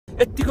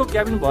यतिको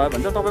क्याबिन भयो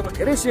भने त तपाईको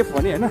धेरै सेफ हो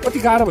नि हैन कति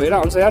गाह्रो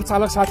भइरहन्छ यार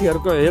चालक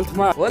साथीहरुको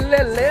हेल्थमा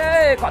होल्ले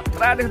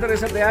खतरा देख्दो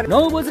रहेछ त यार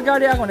 9 बजे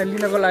गाडी आको भने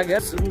लिनको लागि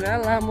यार सुंगा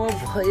लामो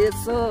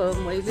भएछ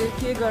मैले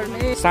के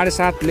गर्ने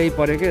 7:30 ल्याइ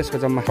पर्यो के यसको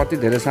जम्मा कति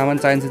धेरै सामान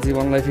चाहिन्छ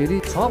जीवनलाई फेरि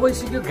 6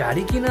 बजेसक्यो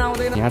गाडी किन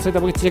आउँदैन यहाँ चाहिँ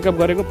तपाईको चेकअप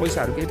गरेको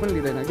पैसाहरु केही पनि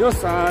लिदैन यो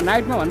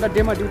नाइटमा भन्दा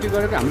डेमा ड्युटी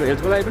गरेको हाम्रो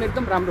हेल्थको लागि पनि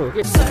एकदम राम्रो हो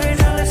के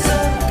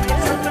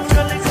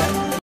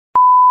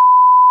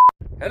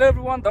Hello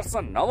everyone,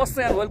 Darshan, Namaste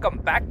and welcome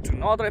back to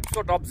another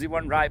episode of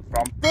Jeevan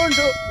from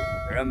Prundu,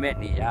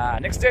 Romania.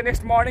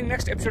 Next morning,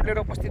 next episode लिएर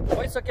उपस्थित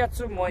भइसकेको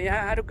छु म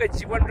यहाँहरुकै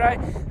जीवन राय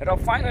र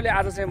फाइनली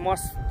आज चाहिँ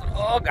मस्त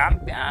घाम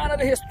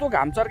प्यानले यस्तो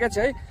घाम चर्केछ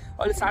है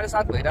अहिले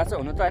 7:30 भइराछ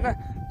हुनु त हैन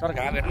तर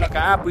घाम हेर्न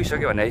कहाँ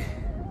पुगिसक्यो भने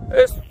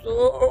है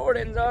यस्तो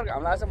डेन्जर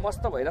घाम लाग्छ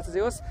मस्त भइराछ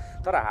जे होस्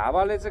तर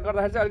हावाले चाहिँ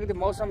गर्दाखेरि चाहिँ अलिकति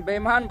मौसम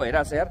बेमान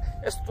भइराछ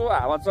यार यस्तो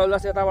हावा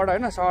चल्दैछ यताबाट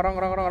हैन सरङ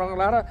रङ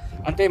लाएर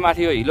अनि त्यही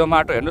माथि यो हिलो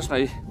माटो हेर्नुस्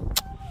न है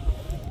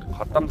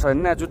खत्तम छैन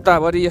नि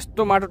जुत्ताभरि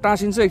यस्तो माटो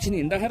टाँसिन्छ एकछिन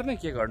हिँड्दाखेरि नै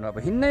के गर्नु अब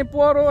हिँड्नै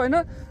पर्यो हैन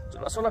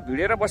चुलासोला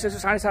भिडेर बसेछु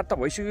 7:30 त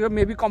भइसक्यो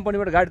मेबी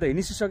कम्पनीबाट गाडी त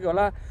हिँडिसक्यो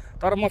होला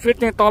तर म फेरि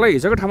त्यहाँ तलै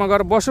हिजोको ठाउँमा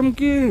गएर बसौँ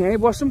कि यहीँ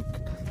बसौँ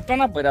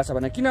तनाव भइरहेछ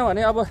भने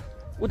किनभने अब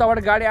उताबाट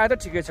गाडी आयो त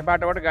ठिकै छ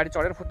बाटोबाट गाडी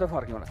चढेर फुत्त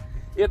फर्क्यौँ होला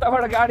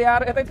यताबाट गाडी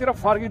आएर यतैतिर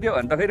फर्किदियो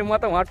भने त फेरि म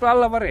त वहाँ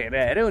टुवाल्ला परेर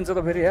हेरे हुन्छ त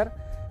फेरि यार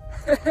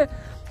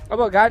अब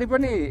गाडी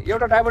पनि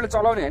एउटा ड्राइभरले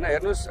चलाउने हैन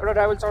हेर्नुस् एउटा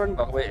ड्राइभर चलाउनु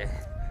भएको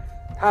भए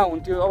थाहा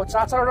हुन्थ्यो अब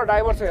 4-4वटा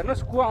ड्राइभर छ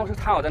हेर्नुहोस् को आउँछ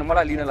थाहा हुँदैन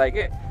मलाई लिनलाई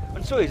के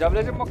अनि सो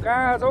हिसाबले चाहिँ म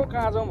कहाँ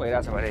जाउँ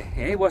भइरहेछ भने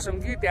यहीँ बसौँ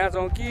कि त्यहाँ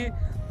जाउँ कि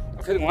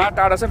फेरि उहाँ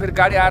टाढा छ फेरि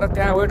गाडी आएर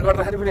त्यहाँ वेट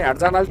गर्दाखेरि पनि हाट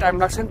जानलाई टाइम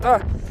लाग्छ नि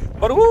त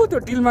बरु त्यो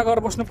डिलमा गएर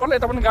बस्नु पर्ला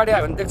यता पनि गाडी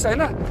आयो भने देख्छ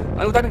होइन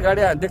अनि उता पनि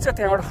गाडी आयो भने देख्छ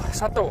त्यहाँबाट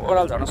सत्तो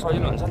ओह्राल झर्न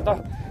सजिलो हुन्छ नि त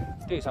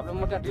त्यो हिसाबले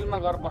म त्यहाँ डिलमा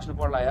गएर बस्नु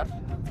पर्ला यार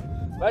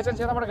बाइचान्स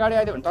यताबाट गाडी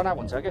आइदियो भने तनाव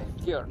हुन्छ के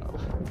गर्नु अब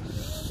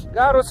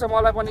गाह्रो छ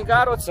मलाई पनि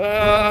गाह्रो छ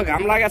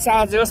घाम लागेको छ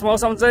आज होस्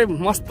मौसम चाहिँ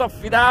मस्त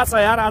फिदा छ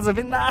यार आज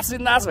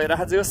बिन्दास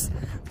भइरहेको छ होस्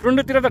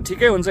प्रुन्डुतिर त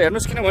ठिकै हुन्छ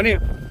हेर्नुहोस् किनभने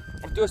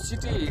त्यो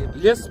सिटी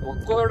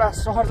भिलेजको एउटा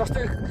सहर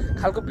जस्तै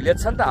खालको भिलेज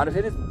छ नि त हाम्रो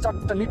फेरि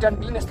चट्ट निट एन्ड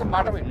क्लिन यस्तो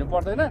बाटोमा हिँड्नु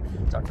पर्दैन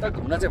चट्ट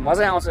घुम्न चाहिँ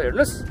मजै आउँछ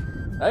हेर्नुहोस्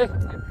है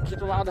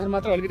खेतमा आउँदाखेरि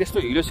मात्र अलिकति यस्तो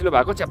हिलो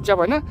भएको च्यापच्याप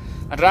होइन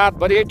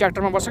रातभरि यही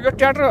ट्र्याक्टरमा बसेको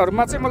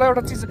ट्र्याक्टरहरूमा चाहिँ मलाई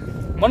एउटा चिज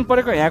मन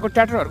परेको यहाँको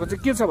ट्र्याक्टरहरूको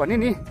चाहिँ के छ भने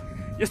नि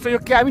यस्तो यो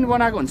क्याबिन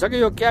बनाएको हुन्छ कि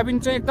यो क्याबिन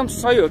चाहिँ एकदम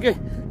सही हो कि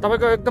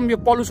तपाईँको एकदम यो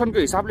पल्युसनको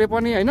हिसाबले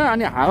पनि होइन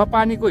अनि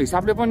हावापानीको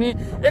हिसाबले पनि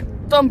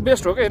एकदम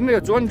बेस्ट हो कि हेर्नु यो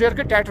जोन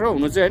डेयरकै ट्र्याक्टर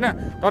हुनु चाहिँ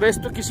होइन तर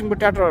यस्तो किसिमको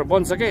ट्र्याक्टरहरू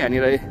बन्छ क्या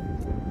यहाँनिर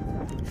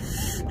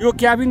यो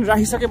क्याबिन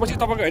राखिसकेपछि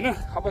तपाईँको होइन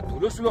अब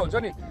धुलो हुन्छ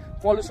नि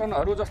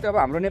पल्युसनहरू जस्तै अब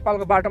हाम्रो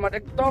नेपालको बाटोमा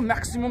त एकदम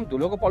म्याक्सिमम्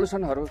धुलोको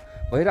पल्युसनहरू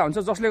भइरहेको हुन्छ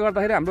जसले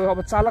गर्दाखेरि हाम्रो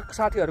अब चालक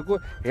साथीहरूको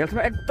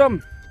हेल्थमा एकदम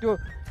त्यो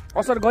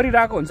असर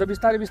गरिरहेको हुन्छ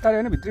बिस्तारै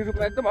होइन भित्री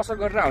रूपमा एकदम असर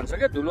गरिरहेको हुन्छ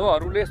क्या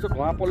धुलोहरूले यस्तो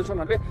धुवा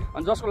पल्युसनहरूले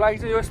अनि जसको लागि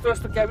चाहिँ यो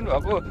यस्तो क्याबिन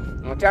भएको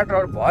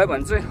ट्र्याक्टरहरू भयो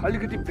भने चाहिँ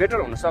अलिकति बेटर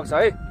हुनसक्छ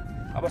है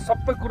अब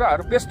सबै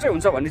कुराहरू बेस्टै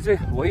हुन्छ भन्ने चाहिँ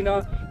होइन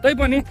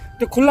तैपनि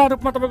त्यो खुल्ला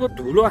रूपमा तपाईँको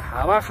धुलो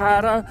हावा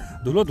खाएर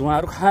धुलो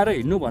धुवाहरू खाएर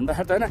हिँड्नु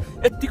भन्दाखेरि त होइन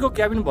यतिको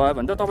क्याबिन भयो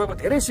भने त तपाईँको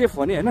धेरै सेफ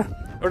हो नि होइन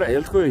एउटा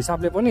हेल्थको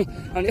हिसाबले पनि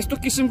अनि यस्तो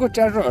किसिमको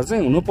ट्र्याक्टरहरू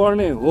चाहिँ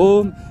हुनुपर्ने हो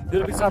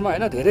मेरो विचारमा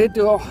होइन धेरै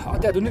त्यो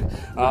अत्याधुनिक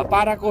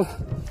पाराको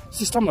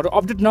सिस्टमहरू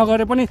अपडेट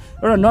नगरे पनि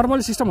एउटा नर्मल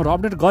सिस्टमहरू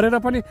अपडेट गरेर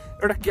पनि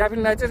एउटा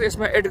क्याबिनलाई चाहिँ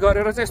यसमा एड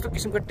गरेर चाहिँ यस्तो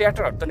किसिमको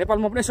ट्र्याक्टरहरू त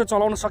नेपालमा पनि यसो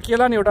चलाउन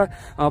सकिएला नि एउटा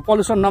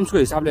पल्युसन नर्म्सको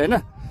हिसाबले होइन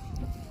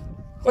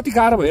कति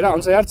गाह्रो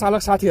भइरहन्छ यार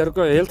चालक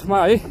साथीहरूको हेल्थमा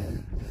है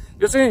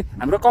यो चाहिँ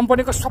हाम्रो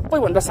कम्पनीको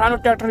सबैभन्दा सानो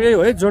ट्र्याक्टर यही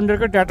हो है जोन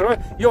डेयरकै ट्र्याक्टर हो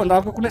योभन्दा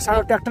अर्को कुनै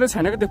सानो ट्र्याक्टरै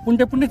छैन कि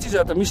त्यो पुण्य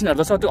चिजहरू त मिसिनहरू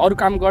त छ त्यो अरू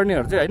काम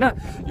गर्नेहरू चाहिँ होइन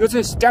यो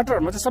चाहिँ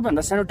ट्र्याक्टरमा चाहिँ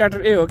सबैभन्दा सानो ट्र्याक्टर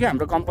यही हो कि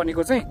हाम्रो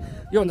कम्पनीको चाहिँ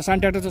योभन्दा सानो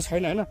ट्र्याक्टर चाहिँ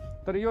छैन होइन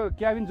तर यो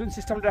क्याबिन जुन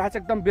सिस्टमले राखेको छ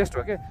एकदम बेस्ट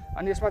हो कि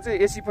अनि यसमा चाहिँ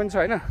एसी पनि छ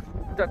होइन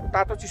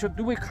तातो चिसो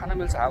दुवै खान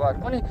मिल्छ हावाहरू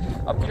पनि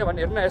अब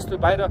किनभने हेर्नु यस्तो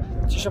बाहिर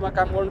चिसोमा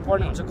काम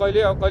गर्नुपर्ने हुन्छ कहिले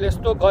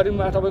यस्तो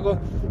गर्मीमा तपाईँको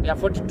यहाँ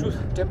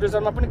 42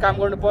 टेम्परेचरमा पनि काम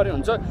गर्नुपर्ने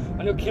हुन्छ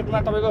अनि यो खेतमा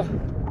तपाईँको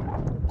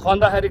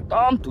खन्दाखेरि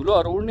एकदम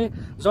धुलोहरू उड्ने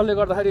जसले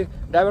गर्दाखेरि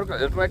ड्राइभरको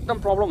हेल्थमा एकदम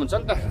प्रब्लम हुन्छ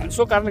नि त अनि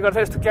सो कारणले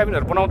गर्दा यस्तो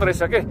क्याबिनहरू बनाउँदो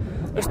रहेछ कि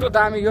यस्तो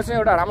दामी यो चाहिँ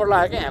एउटा राम्रो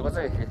लाग्यो क्या यहाँको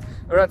चाहिँ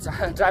एउटा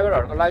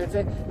ड्राइभरहरूको लागि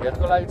चाहिँ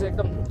हेल्थको लागि चाहिँ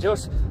एकदम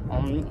जोस्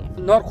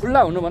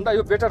खुल्ला हुनुभन्दा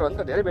यो बेटर हो नि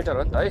त धेरै बेटर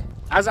हो नि त है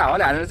आज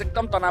हावाले हालेर चाहिँ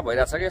एकदम तनाव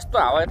भइरहेछ कि यस्तो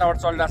हावा यताबाट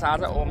चलिरहेको छ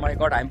आज ओ माई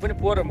गड हामी पनि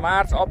पोहोर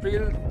मार्च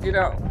अप्रिलतिर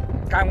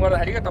काम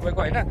गर्दाखेरि क्या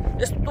तपाईँको होइन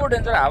यस्तो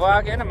डेन्जर हावा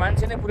कि होइन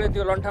मान्छे नै पुरै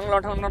त्यो लन्ठाङ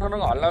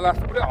हल्ला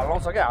पुरै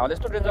हल्लाउँछ क्या हावाले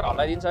यस्तो डेन्जर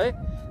हल्लाइदिन्छ है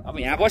अब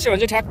यहाँ बस्यो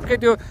भने चाहिँ ठ्याक्कै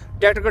त्यो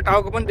ट्र्याक्टरको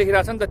टाउको पनि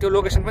देखिरहेको छ नि त त्यो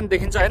लोकेसन पनि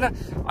देखिन्छ होइन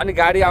अनि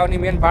गाडी आउने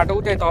मेन बाटो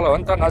उतै तल हो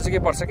नि त नजिकै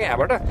पर्छ कि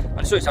यहाँबाट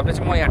अनि सो हिसाबले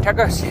चाहिँ म यहाँ ठ्याक्क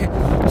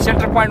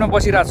सेन्टर पोइन्टमा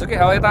बसिरहेको छु कि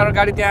अब यताबाट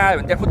गाडी त्यहाँ आयो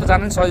भने त्यहाँ फुत्त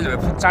जानु पनि सजिलो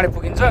भयो चाँडै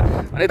पुगिन्छ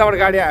अनि यताबाट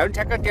गाडी आयो भने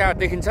ठ्याक्क त्यहाँ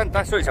देखिन्छ नि त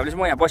सो हिसाबले चाहिँ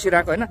म यहाँ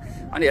बसिरहेको होइन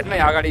अनि हेर्नु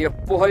यहाँ अगाडि यो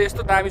पोखरी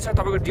यस्तो दामी छ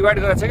तपाईँको डिभाइड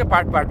गरेर छ कि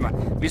पार्टमा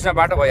बिचमा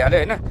बाटो भइहाल्यो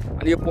होइन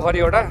अनि यो पोखरी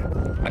एउटा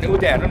अनि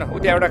उता हेर्नु न,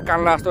 उता एउटा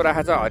कान्ला जस्तो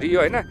राखेको छ हरियो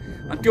होइन।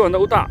 अनि त्योभन्दा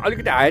उता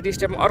अलिकति हाइट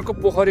स्टेपमा अर्को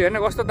पोखरी होइन,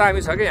 कस्तो दामी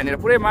छ कि यहाँनिर।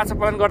 पुरै माछा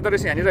पालन गर्दो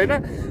रहेछ यहाँनिर होइन।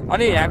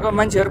 अनि यहाँको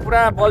मान्छेहरू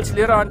पुरा बल्छी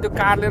लिएर अनि त्यो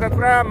कार लिएर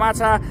पुरा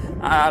माछा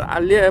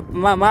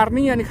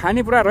मार्ने अनि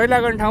खाने पुरा रैला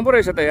गर्ने ठाउँ पो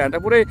रहेछ त यहाँ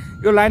त। पुरै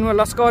यो लाइनमा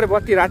लस्करे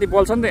बत्ती राति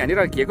बल्छ नि त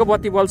यहाँनिर। के को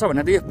बत्ती बल्छ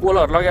भने त यो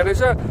पोलहरू लगाएर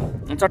रहेछ,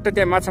 चट्टै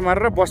त्यहाँ माछा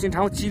मारेर बस्ने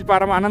ठाउँ, चिल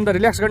पारामा आनन्द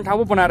रिल्याक्स गर्ने ठाउँ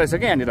पो बनाएर रहेछ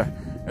क्या यहाँनिर।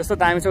 यस्तो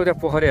दामी छ उता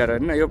पोखरीहरू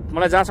होइन। यो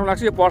मलाई जहाँसम्म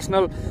लाग्छ यो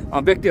पर्सनल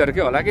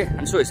व्यक्तिहरूकै होला कि।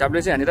 अनि सो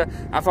हिसाबले चाहिँ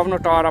यहाँनिर आफ्नो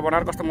टहरा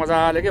बनाएर कस्तो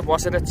मजाले के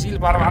बसेर चिल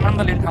पारेर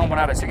आनन्द लिने ठाउँ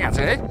बनाएर रहेछ क्या यहाँ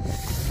चाहिँ है।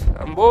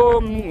 अब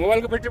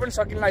मोबाइलको ब्याट्री पनि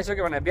सकिन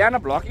लागिसक्यो भने बिहान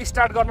भ्लग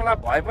स्टार्ट गर्नलाई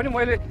भए पनि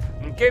मैले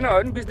केही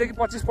नभए पनि 20 देखि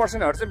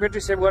 25% चाहिँ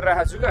ब्याट्री सेभ गरेर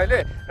राखेको छु कि अहिले।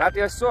 राति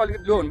यसो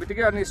अलिकति लो हुने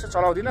बित्तिकै अनि यसो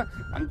चलाउँदिनँ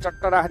अनि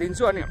चट्ट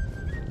राखिदिन्छु।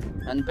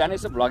 अनि बिहान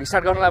यसो भ्लग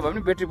स्टार्ट गर्नलाई भए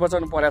पनि ब्याट्री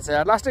बचाउनु परेको छ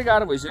यार। लास्टै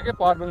गाह्रो भइसक्यो क्या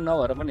पावर ब्याङ्क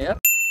नभएर पनि यार।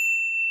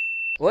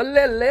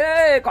 ओले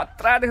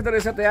खतरा देख्दो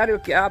रहेछ त यार यो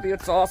क्याप, यो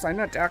चस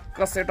होइन। ट्याक्क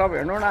सेटअप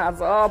हेर्नु न,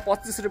 आज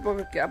 25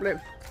 रुपियाँको क्यापले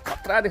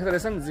खतरा देख्दो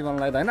रहेछ नि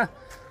जीवनलाई त होइन।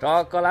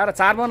 टक्क लाएर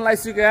 4 बन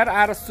लगाइसक्यो यार।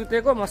 आएर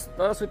सुतेको मस्त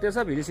सुतेछ,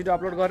 भिडियो सिडियो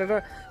अपलोड गरेर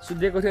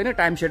सुतेको थियो होइन,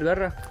 टाइम सेट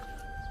गरेर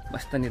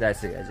मस्त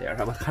निराइसक्यो यार।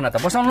 अब खाना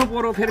त बसाउनु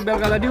पऱ्यो, फेरि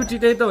बेलुकालाई ड्युटी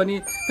त्यही त हो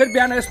नि। फेरि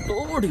बिहान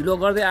यस्तो ढिलो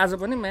गर्दै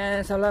आज पनि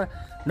म्यासाला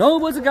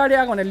 9 बजी गाडी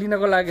आएको भने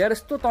लिनको लागि यार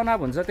यस्तो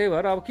तनाव हुन्छ। त्यही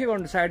भएर अब के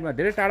गर्नु, साइडमा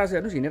धेरै टाढा छ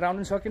हेर्नुहोस्, हिँडेर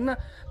आउनु सकिन्न।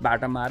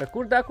 बाटोमा आएर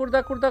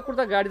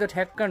कुर्दा गाडी त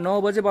ठ्याक्क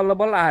 9 बजी बल्ल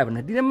बल्ल आयो भने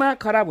दिमाग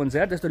खराब हुन्छ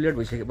यार। त्यस्तो लेट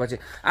भइसकेपछि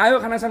आयो,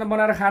 खानासाना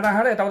बनाएर खाँदा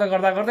यताउता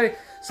गर्दा गर्दै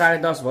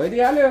 10:30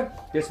 भइदिइहाल्यो।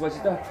 त्यसपछि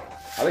त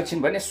अब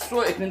एकछिन भने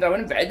यसो एक निद्रा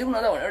पनि भ्याइदिउँ न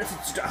त भनेर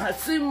छिटो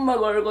हाँसिममा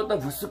गरेको त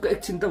भुसुक्क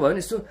एकछिन त भयो नि,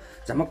 यसो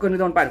झमक्क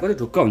निदाउनु पाएको कति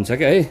ढुक्क हुन्छ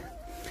क्या है।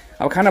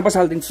 अब खाना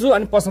बसालिदिन्छु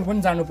अनि पसल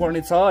पनि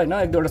जानुपर्ने छ होइन,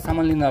 1-2वटा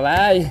सामान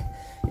लिनलाई।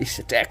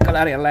 ट्याक्क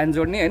लाएर यहाँ लाइन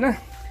जोड्ने होइन।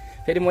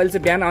 फेरि मैले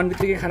चाहिँ बिहान आउने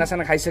बित्तिकै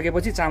खानासाना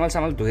खाइसकेपछि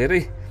चामल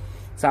धोएरै,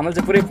 चामल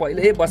चाहिँ पुरै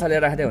पहिल्यै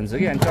बसालेर राख्दै हुन्छ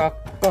कि। अनि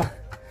टक्क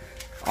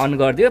अन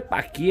गरिदियो,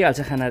 पाकिहाल्छ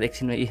खाना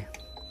एकछिनमा।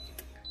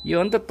 यो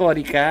हो नि त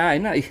तरिका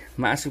होइन।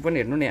 मासु पनि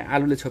हेर्नु नि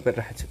आलुले छोपेर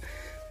राखेको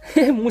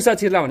छु। मुसा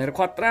छिर्ला भनेर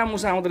खतरा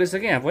मुसा आउँदो रहेछ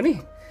कि यहाँ पनि।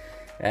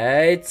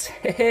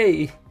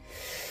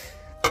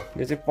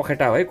 यो चाहिँ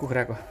पखेटा हो है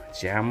कुखुराको।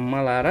 झ्याममा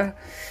लाएर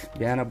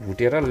बिहान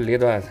भुटेर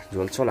लेदो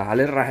झोलछोल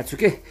हालेर राखेको छु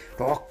कि।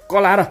 टक्क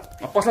लाएर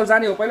पसल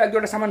जाने हो, पहिला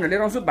 1-2वटा सामानहरू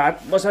लिएर आउँछु, भात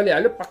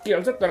बसालिहाल्यो,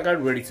 पाकिहाल्छ, तरकारी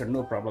रेडी छ,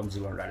 नो प्रब्लम।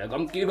 जीवन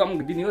राख्यो गम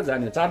दिने हो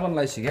जाने हो। 4 बन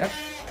लगाइसक्यो यार।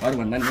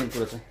 अरूभन्दा मेन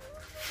कुरो चाहिँ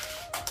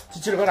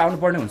छिटो गरेर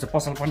आउनुपर्ने हुन्छ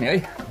पसल पनि है।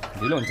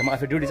 ढिलो हुन्छ मलाई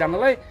फेरि ड्युटी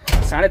जानुलाई।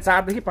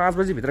 4:30 देखि 5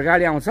 बजीभित्र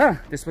गाडी आउँछ,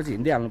 त्यसपछि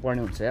हिँड्दै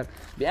हाल्नुपर्ने हुन्छ यार।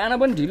 बिहान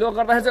पनि ढिलो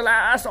गर्दाखेरि चाहिँ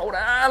लास्ट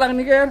औडा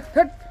लाग्ने क्या यार।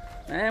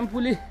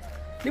 एम्फुली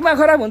दिमाग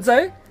खराब हुन्छ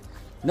है।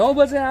 9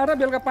 बजे आएर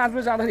बेलुका 5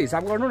 बजी जाँदाखेरि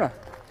हिसाब गर्नु न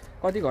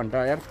कति घन्टा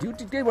यार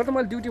ड्युटी। त्यही भएर त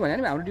मैले ड्युटी भने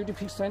नि हाम्रो ड्युटी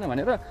फिक्स छैन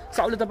भनेर।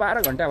 सबले त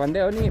 12 घन्टा भन्दै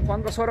हो नि,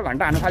 15-16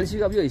 घन्टा हान्नु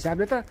थालिसक्यो अब यो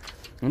हिसाबले त।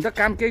 हुन्छ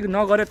काम केही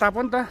नगरे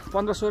तापनि त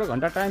 15-16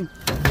 घन्टा टाइम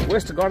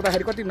वेस्ट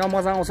गर्दाखेरि कति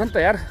नमजा आउँछ नि त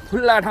यार।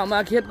 खुल्ला ठाउँमा,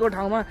 खेतको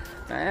ठाउँमा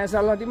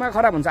साला दिमाग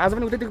खराब हुन्छ। आज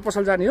पनि उतैतिरको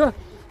पसल जाने हो,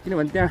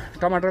 किनभने त्यहाँ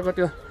टमाटरको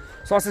त्यो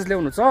ससेस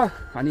ल्याउनु छ।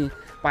 अनि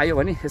पायो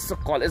भने यसो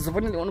कलेज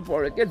पनि ल्याउनु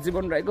पऱ्यो क्या।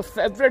 जीवन राईको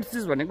फेभरेट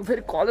चिज भनेको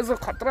फेरि कलेजको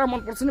खतरा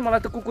मनपर्छ नि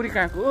मलाई त। कुकुरी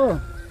काँको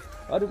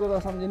अरूको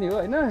त सम्झिने हो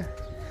होइन।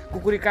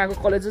 कुकुरी काँको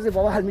कलेज चाहिँ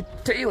बवाल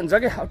मिठै हुन्छ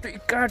क्या। अब त्यो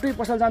इकाटै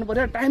पसल जानु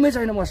पर्यो, टाइमै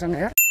छैन मसँग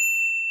यार।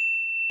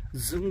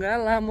 जुङ्गा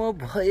लामो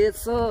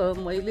भएछ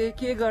मैले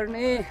के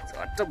गर्ने,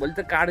 झट्ट भोलि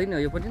त काट्दैन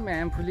यो पनि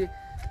म्यामफुली।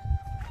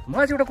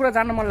 मलाई चाहिँ एउटा कुरा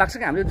जान्न मन लाग्छ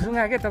कि हाम्रो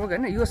जुङ्गा क्या तपाईँको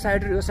होइन, यो साइड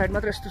र यो साइड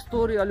मात्र यस्तो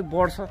स्टोरी अलिक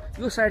बढ्छ,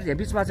 यो साइड यहाँ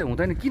बिचमा चाहिँ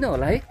हुँदैन, किन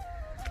होला है।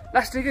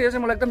 लास्टै यो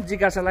चाहिँ मलाई एकदम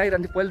जिज्ञासा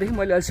लागिरहन्थ्यो पहिलेदेखि।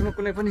 मैले अहिलेसम्म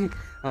कुनै पनि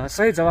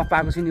सही जवाब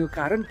पाएको छुइनँ। यो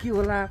कारण के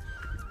होला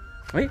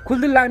है,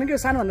 खुल्दिल लाग्ने कि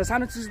सानोभन्दा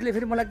सानो चिजले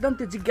फेरि मलाई एकदम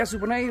त्यो जिज्ञासु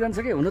बनाइरहन्छ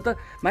कि। हुनु त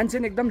मान्छे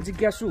नि एकदम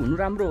जिज्ञासु हुनु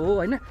राम्रो हो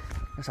होइन,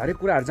 हरेक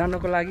कुराहरू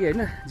जान्नको लागि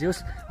होइन। जे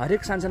होस्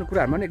हरेक सानो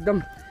कुराहरूमा पनि एकदम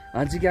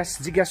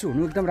जिज्ञासु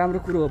हुनु एकदम राम्रो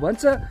कुरो हो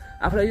भन्छ।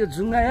 आफूलाई यो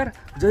जुङ्गा यार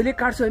जहिले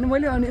काट्छु होइन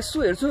मैले, अनि यसो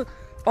हेर्छु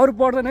अरू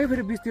बढ्दैन है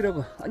फेरि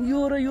बिचतिरको, अनि यो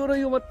र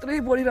यो मात्रै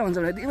बढिरहेको हुन्छ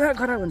भने दिमाग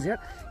खराब हुन्छ यार।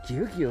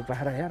 के हो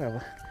पारा यार।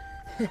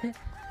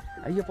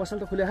 अब यो पसल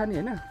त खुले नि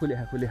होइन, खुले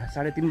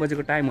 3:30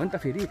 बजेको टाइम हो नि त।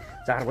 फेरि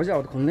 4 बजे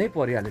अब खुल्नै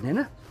परिहाल्यो नि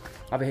होइन।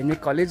 अब हेर्ने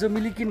कलेजो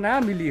मिली कि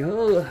नमिली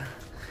हो,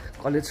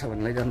 कलेज छ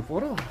भने लैजानु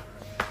पऱ्यो।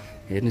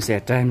 हेर्नुहोस्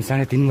यहाँ टाइम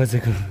 3:30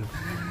 बजेको।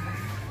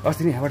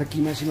 अस्ति नै यहाँबाट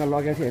किमा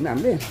लगेको थियो होइन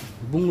हामीले,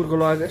 बुङ्गुरको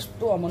लगेको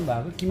यस्तो अमन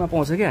भएको किमा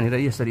पाउँछ क्या यहाँनिर।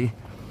 यसरी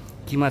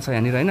किमा छ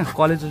यहाँनिर होइन।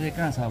 कलेजो चाहिँ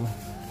कहाँ छ, अब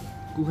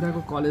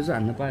कुखुराको कलेजो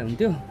हान्न पाए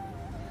हुन्थ्यो।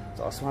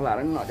 चस्मा लाएर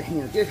पनि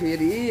नदेख्ने हो त्यो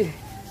फेरि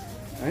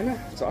होइन।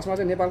 चस्मा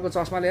चाहिँ नेपालको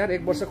चस्माले यार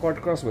 1 वर्ष कट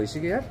क्रस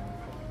भइसक्यो यार।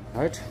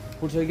 हाइट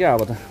पुग्छ क्या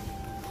अब त।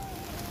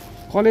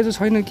 कलेजो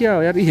छैन क्या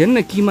यार। हेर्नु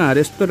न किमाहरू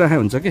यस्तो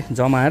राखेको हुन्छ कि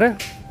जमाएर।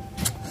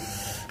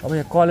 अब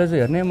यहाँ कलेजो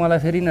हेर्ने मलाई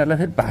फेरि यिनीहरूलाई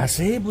फेरि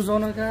भाषै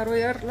बुझाउन गाह्रो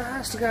यार।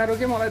 लास्ट गाह्रो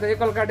के मलाई त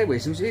एकल काटे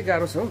भइसकेपछि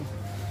गाह्रो छ हौ।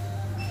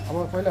 अब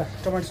पहिला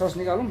टमाटर सस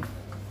निकालौँ,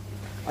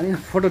 अनि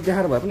फोटो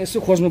देखाएर भए पनि यसो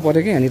खोज्नु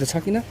पऱ्यो कि यहाँनिर छ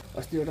किन।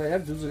 अस्ति एउटा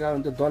यार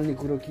जुजुगाउँ त्यो दल्ने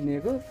कुरो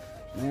किनेको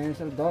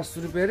 10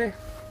 रुपियाँ रे,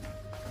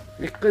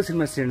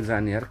 एकैछिनमा सेन्ट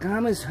जाने यार,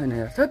 कामै छैन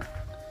यार।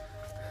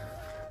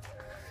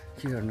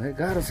 के गर्नु है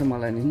गाह्रो छ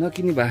मलाई नि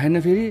नकिनी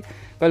भएन फेरि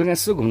कहिलेकाहीँ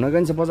यसो घुम्न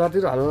गइन्छ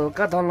बजारतिर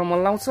हल्का दल्न मन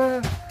लाउँछ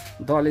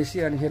दलेसी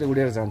अनि फेरि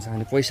उडेर जान्छ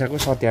अनि पैसाको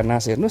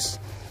सत्यानाश हेर्नुहोस्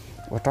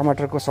अब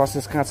टमाटरको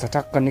ससेस कहाँ छ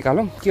टक्क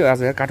निकालौँ के हो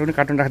आज कार्टुन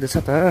राख्दैछ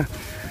त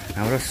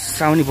हाम्रो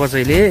साउनी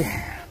बजैले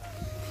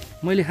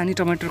मैले खाने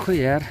टमाटर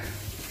खोइ यार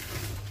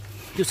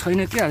त्यो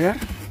छैन क्या यार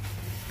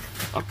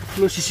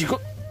ठुलो सिसीको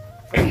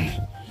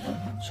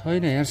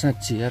छैन यार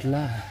साँच्ची यार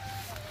ला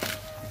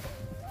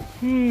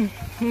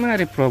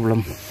मारे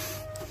प्रब्लम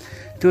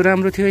त्यो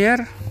राम्रो थियो यार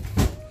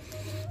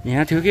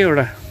यहाँ थियो कि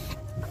एउटा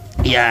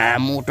या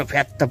मोटो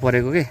फ्यात्त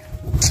परेको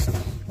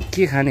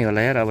के खाने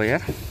होला यार अब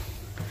यार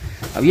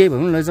अब यही भए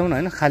पनि लैजाउँ न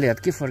होइन खाली हात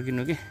के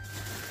फर्किनु कि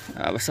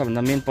अब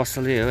सबभन्दा मेन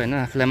पसलै हो होइन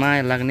आफूलाई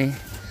माया लाग्ने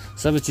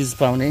सबै चिज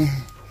पाउने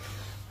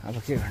अब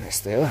के गर्ने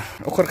यस्तै हो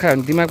ओखर खायो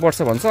भने दिमाग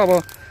बढ्छ भन्छ अब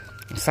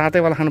 7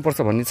 वाला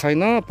खानुपर्छ भन्ने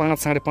छैन 5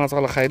 साढे 5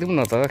 वाला खाइदिउँ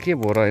न त के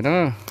भो र होइन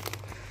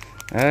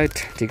हैट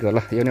ठिक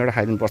होला यो नि एउटा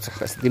खाइदिनुपर्छ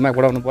दिमाग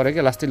बढाउनु पऱ्यो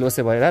कि लास्टै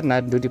लोसे भएर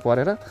नाइट ड्युटी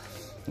परेर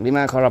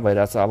दिमाग खराब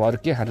भइरहेछ अब अरू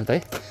के खानु त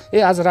है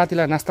आज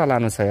रातिलाई नास्ता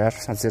लानु छ यार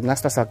साँच्चै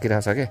नास्ता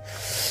सकिरहेछ कि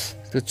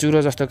त्यो चुरो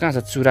जस्तो कहाँ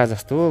छ चुरा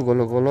जस्तो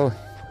गोलो गोलो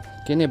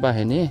के नै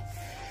बाहे नि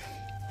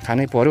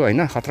खानै पर्यो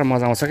होइन खतरा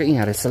मजा आउँछ कि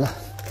यहाँ रहेछ ल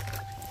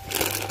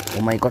ओ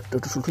माइ गड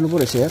ठुल्ठुलो पो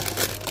रहेछ यार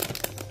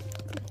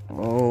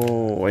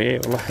ओ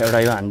ए ल एउटा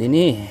यो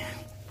हान्दिने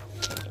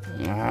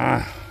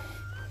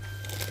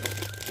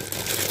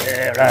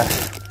एउटा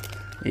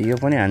यो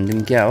पनि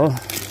हान्दिउँ क्या हो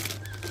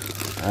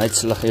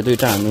ल यो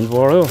दुईवटा हान्दिनु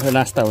पऱ्यो यो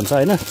नास्ता हुन्छ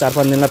होइन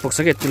 4-5 दिनलाई पुग्छ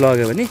कि यति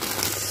लग्यो भने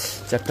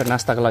च्याक्क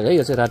नास्ताको लागि है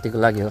यो चाहिँ रातिको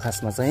लागि हो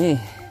खासमा चाहिँ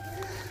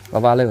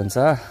बबालै हुन्छ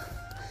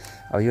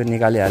अब यो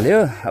निकालिहाल्यो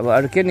अब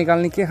अरू के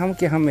निकाल्ने के खाऊँ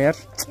यार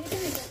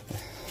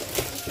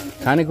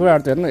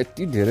खानेकुराहरू त हेर्नु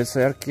यति धेरै छ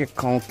यार के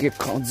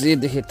खाऊँ जे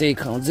देखेँ त्यही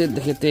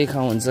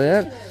खाऊँ हुन्छ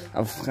यार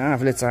अब कहाँ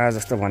आफूले चाहे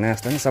जस्तो भने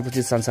जस्तो नि सबै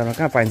चिज संसारमा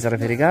कहाँ पाइन्छ र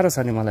फेरि गाह्रो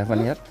छ नि मलाई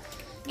पनि यार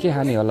के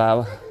खाने होला अब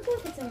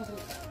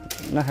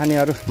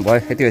नखानेहरू भयो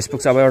यति भएपछि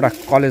पुग्छ अब एउटा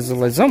कलेज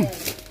लैजाउँ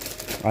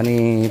अनि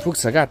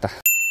पुग्छ क्या त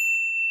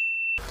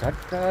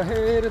झट्टा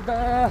हेर्दा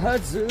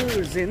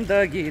हजुर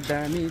जिन्दगी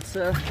दामी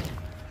छ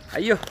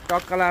आइयो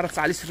टक्क लाएर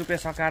 40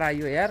 रुपियाँ सकाएर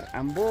आइयो यार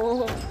आम्बो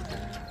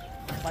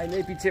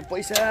पहिले पछि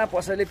पैसा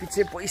पसैले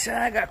पछि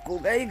पैसा गएको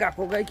गई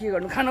के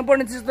गर्नु खानु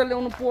पर्ने चिज त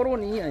ल्याउनु पर्यो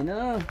नि होइन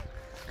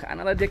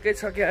खानालाई दिएकै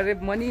छ कि अरे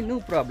मनी नो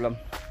प्रब्लम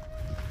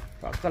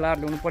टक्क लाएर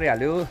ल्याउनु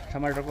परिहाल्यो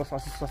टमाटरको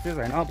ससेज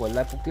होइन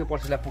भोलिलाई पुग्थ्यो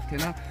पर्सिलाई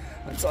पुग्थेन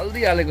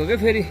जल्दी हालेको क्या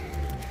फेरि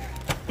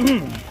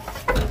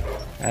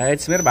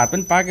मेरो भात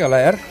पनि पाक्यो होला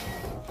यार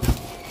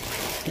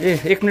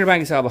 1 मिनट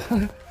बाँकी छ अब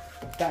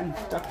टाइम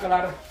टक्क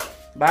लाएर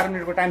 12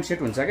 मिनटको टाइम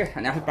सेट हुन्छ क्या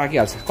अनि आफै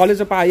पाकिहाल्छ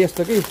कलेजो पाए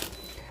यस्तो कि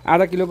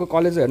आधा किलोको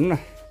कलेजो हेर्नु न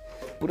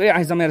पुरै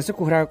आइस जम्मा रहेछ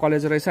कुखुराको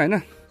कलेजो रहेछ होइन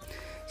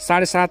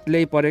 7.5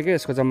 ल्याइ पऱ्यो क्या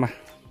यसको जम्मा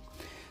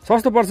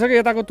सस्तो पर्छ कि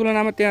यताको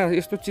तुलनामा त्यहाँ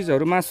यस्तो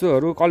चिजहरू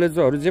मासुहरू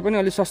कलेजोहरू जे पनि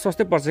अलिक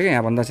सस्तै पर्छ कि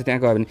यहाँभन्दा चाहिँ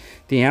त्यहाँ गयो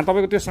भने यहाँ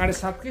तपाईँको त्यो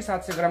 7.5 कि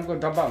 700 ग्रामको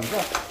डब्बा हुन्छ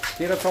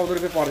 13-14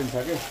 रुपियाँ परिन्छ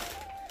कि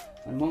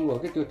अनि महँगो हो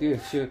कि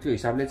त्यो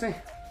हिसाबले चाहिँ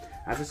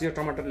आज चाहिँ यो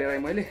टमाटर लिएर आएँ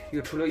मैले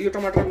यो ठुलो यो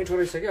टमाटर मिठो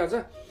रहेछ कि अझ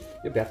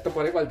यो भ्यात्त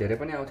परेको अलिक धेरै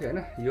पनि आउँथ्यो होइन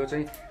यो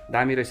चाहिँ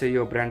दामी रहेछ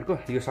यो ब्रान्डको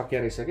यो सकिया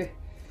रहेछ कि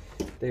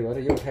त्यही भएर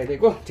यो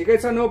उठाइदिएको ठिकै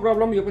छ नो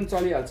प्रब्लम यो पनि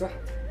चलिहाल्छ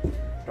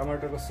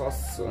टमाटरको सस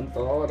अन्त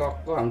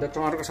रक्क हामी त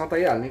टमाटरको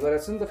सतै हाल्ने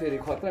गरेको छ नि त फेरि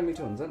खतरा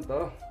मिठो हुन्छ नि त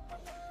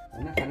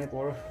होइन खाने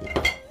पर्यो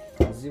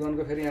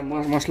जीवनको फेरि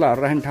यहाँ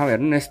मसलाहरू राख्ने ठाउँ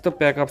हेर्नु न यस्तो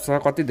प्याकअप छ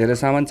कति धेरै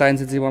सामान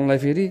चाहिन्छ जीवनलाई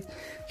फेरि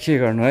के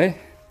गर्नु है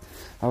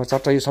अब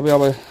चट्ट यो सबै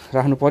अब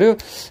राख्नु पर्यो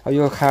अब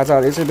यो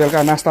खाजाहरू चाहिँ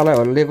बेलुका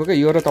नास्तालाई लिएको कि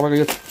यो र तपाईँको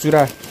यो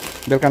चुरा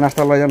बेलुका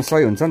नास्ता लैजानु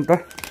सही हुन्छ नि त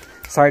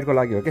साइडको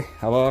लागि हो कि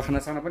अब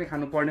खानासाना पनि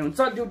खानुपर्ने हुन्छ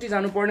ड्युटी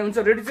जानुपर्ने हुन्छ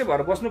रेडी चाहिँ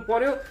भएर बस्नु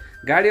पर्यो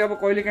गाडी अब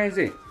कहिले काहीँ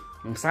चाहिँ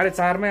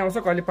 4:30मै आउँछ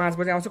कहिले 5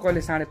 बजे आउँछ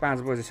कहिले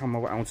 5:30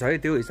 बजेसम्म आउँछ है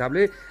त्यो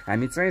हिसाबले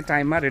हामी चाहिँ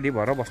टाइममा रेडी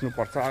भएर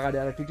बस्नुपर्छ अगाडि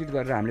आएर टिटिट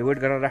गरेर हामीले वेट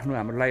गरेर राख्नु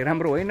हाम्रो लागि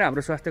राम्रो होइन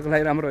हाम्रो स्वास्थ्यको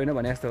लागि राम्रो होइन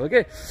भने जस्तो हो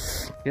कि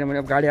किनभने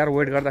अब गाडी आएर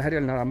वेट गर्दाखेरि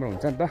अलि नराम्रो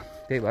हुन्छ नि त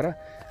त्यही भएर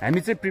हामी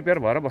चाहिँ प्रिपेयर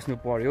भएर बस्नु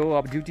पर्यो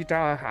अब ड्युटी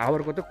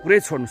आवरको त कुरै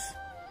छोड्नुहोस्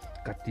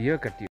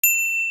कति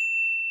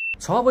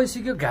 6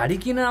 बजिसक्यो गाडी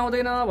किन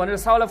आउँदैन भनेर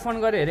साउलाई फोन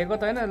गरेर हेरेको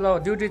त होइन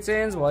ल ड्युटी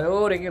चेन्ज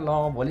भयो रे कि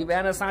ल भोलि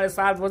बिहान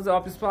 7:30 बजे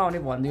अफिस पो आउने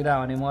भनिदिएर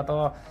भने म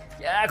त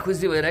क्या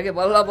खुसी भइरहेको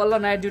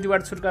बल्ल नाइट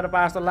ड्युटीबाट छुटकाएर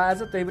पास त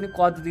लागेको छ त्यही पनि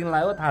कति दिन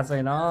लाग्यो थाहा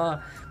छैन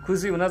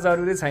खुसी हुन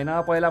जरुरी छैन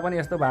पहिला पनि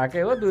यस्तो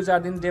भएकै हो 2-4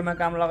 दिन डेमा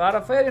काम लगाएर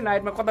फेरि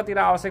नाइटमा कतातिर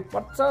आवश्यक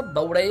पर्छ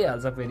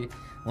दौडाइहाल्छ फेरि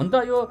हुन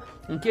त यो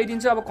केही दिन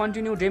चाहिँ अब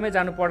कन्टिन्यू डेमै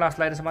जानु पर्ला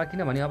जस्तो लागिरहेछ मलाई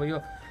किनभने अब यो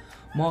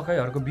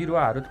मकैहरूको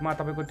बिरुवाहरूमा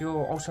तपाईँको त्यो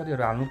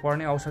औषधिहरू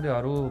हाल्नुपर्ने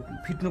औषधिहरू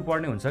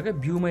फिट्नुपर्ने हुन्छ क्या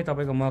बिउमै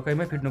तपाईँको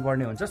मकैमै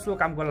फिट्नुपर्ने हुन्छ सो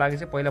कामको लागि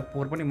चाहिँ पहिला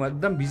पोहोर पनि म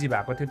एकदम बिजी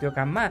भएको थिएँ त्यो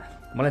काममा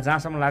मलाई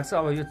जहाँसम्म लाग्छ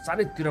अब यो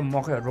चारैतिर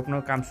मकैहरू रोप्न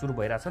काम सुरु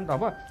भइरहेछ नि त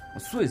अब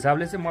सो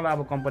हिसाबले चाहिँ मलाई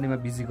अब कम्पनीमा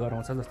बिजी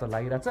गराउँछ जस्तो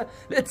लागिरहेछ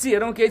लेट्स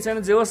हेरौँ केही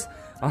छैन जे होस्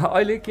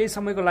अहिले केही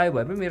समयको लागि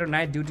भए पनि मेरो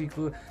नाइट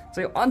ड्युटीको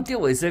चाहिँ अन्त्य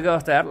भइसकेको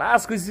अवस्था यार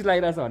लास्ट खुसी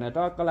लागिरहेछ भनेर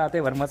टक्क ला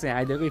त्यही भएर म चाहिँ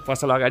आइदिएको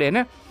पसल अगाडि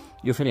होइन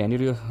यो फेरि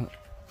यहाँनिर यो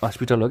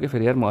हस्पिटल हो कि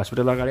फेरि यार म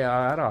हस्पिटल अगाडि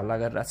आएर हल्ला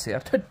गरिरहेको छु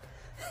यार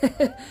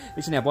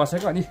एकछिन यहाँ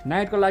बसेको अनि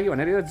नाइटको लागि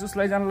भनेर यो जुस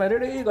लैजानुलाई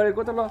रेडी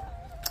गरेको त ल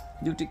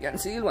ड्युटी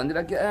क्यान्सिल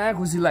भनेर क्या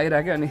खुसी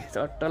लागिरहेको अनि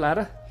चट्ट लाएर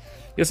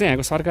यो चाहिँ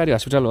यहाँको सरकारी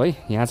हस्पिटल हो है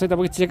यहाँ चाहिँ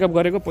तपाईँको चेकअप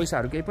गरेको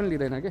पैसाहरू केही पनि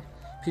लिँदैन क्या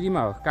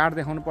फ्रीमा हो कार्ड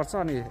देखाउनु पर्छ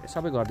अनि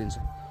सबै गरिदिन्छ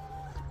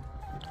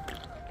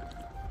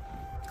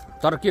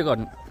तर के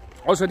गर्नु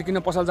औषधि किन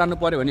पसल जानु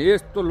पर्यो भने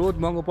यस्तो लोड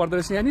महँगो पर्दो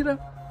रहेछ यहाँनिर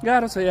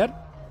गाह्रो छ यार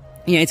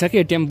यहीँ छ कि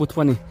एटिएम बुथ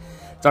पनि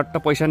चट्ट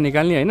पैसा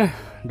निकाल्ने होइन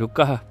ढुक्क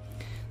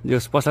जो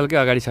पसलकै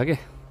अगाडि छ कि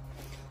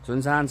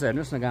सुनसान छ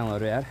हेर्नुहोस् न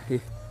गाउँहरू यार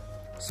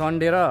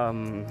सन्डे र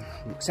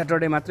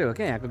स्याटरडे मात्रै हो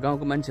क्या यहाँको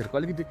गाउँको मान्छेहरूको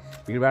अलिकति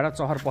भिडभाड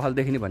चहर पहल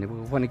देखिने भनेको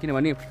पनि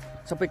किनभने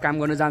सबै काम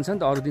गर्न जान्छ नि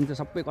त अरू दिन त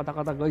सबै कता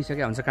कता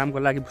गइसकेको हुन्छ कामको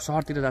लागि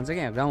सहरतिर जान्छ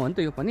क्या यहाँ गाउँ हो नि त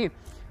यो पनि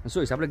सो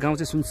हिसाबले गाउँ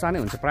चाहिँ सुनसानै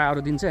हुन्छ प्रायः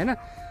अरू दिन चाहिँ होइन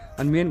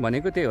अनि मेन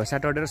भनेको त्यही हो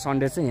स्याटरडे र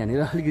सन्डे चाहिँ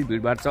यहाँनिर अलिकति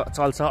भिडभाड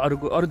चल्छ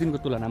अरू दिनको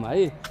तुलनामा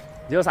है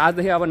जे होस्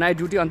आजदेखि अब नाइट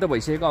ड्युटी अन्त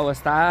भइसकेको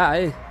अवस्था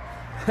है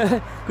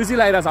खुसी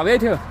लागिरहेको छ अब यही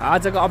थियो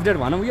आजको अपडेट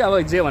भनौँ कि अब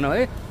जे भनौँ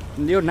है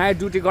यो नाइट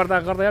ड्युटी गर्दा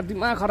गर्दा यार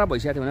दिमाग खराब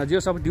भइसकेको थियो भने जे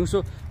सब दिउँसो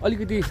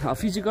अलिकति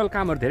फिजिकल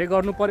कामहरू धेरै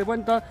गर्नु पऱ्यो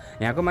पनि त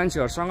यहाँको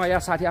मान्छेहरूसँग या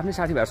आफ्नै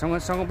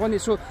साथीभाइहरूसँग पनि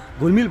यसो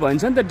घुलमिल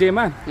भइन्छ नि त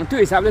डेमा त्यो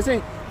हिसाबले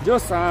चाहिँ जो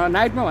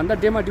नाइटमा भन्दा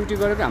डेमा ड्युटी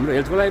गरेको हाम्रो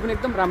हेल्थको लागि पनि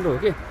एकदम राम्रो हो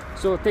कि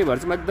सो त्यही भएर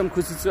चाहिँ म एकदम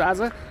खुसी छु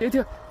आज त्यही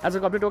थियो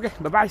आजको update okay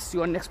by C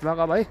you next vlog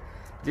अब है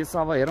जे छ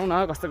अब हेरौँ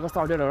न कस्तो कस्तो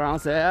अपडेटहरू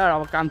आउँछ यार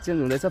अब काम चेन्ज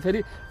हुँदैछ फेरि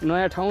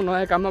नयाँ ठाउँ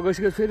नयाँ काममा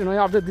गइसकेपछि फेरि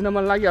नयाँ अपडेट दिन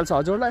मन लागिहाल्छ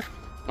हजुरलाई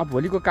अब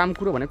भोलिको काम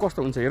कुरो भने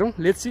कस्तो हुन्छ हेरौँ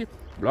लेट्स सी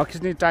भ्लग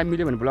खिच्ने टाइम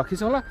मिल्यो भने भ्लग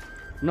खिचौँ होला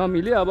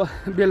नमिल्यो अब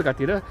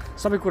बेलुकातिर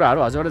सबै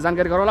कुराहरू हजुरलाई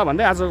जानकारी गरौँला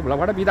भन्दै आजको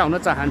भ्लगबाट बिदा हुन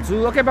चाहन्छु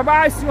okay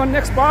by C you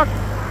next vlog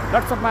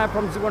that's of my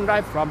from जीवन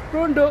राई फ्रम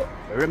प्रुन्डु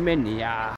रोमेनिया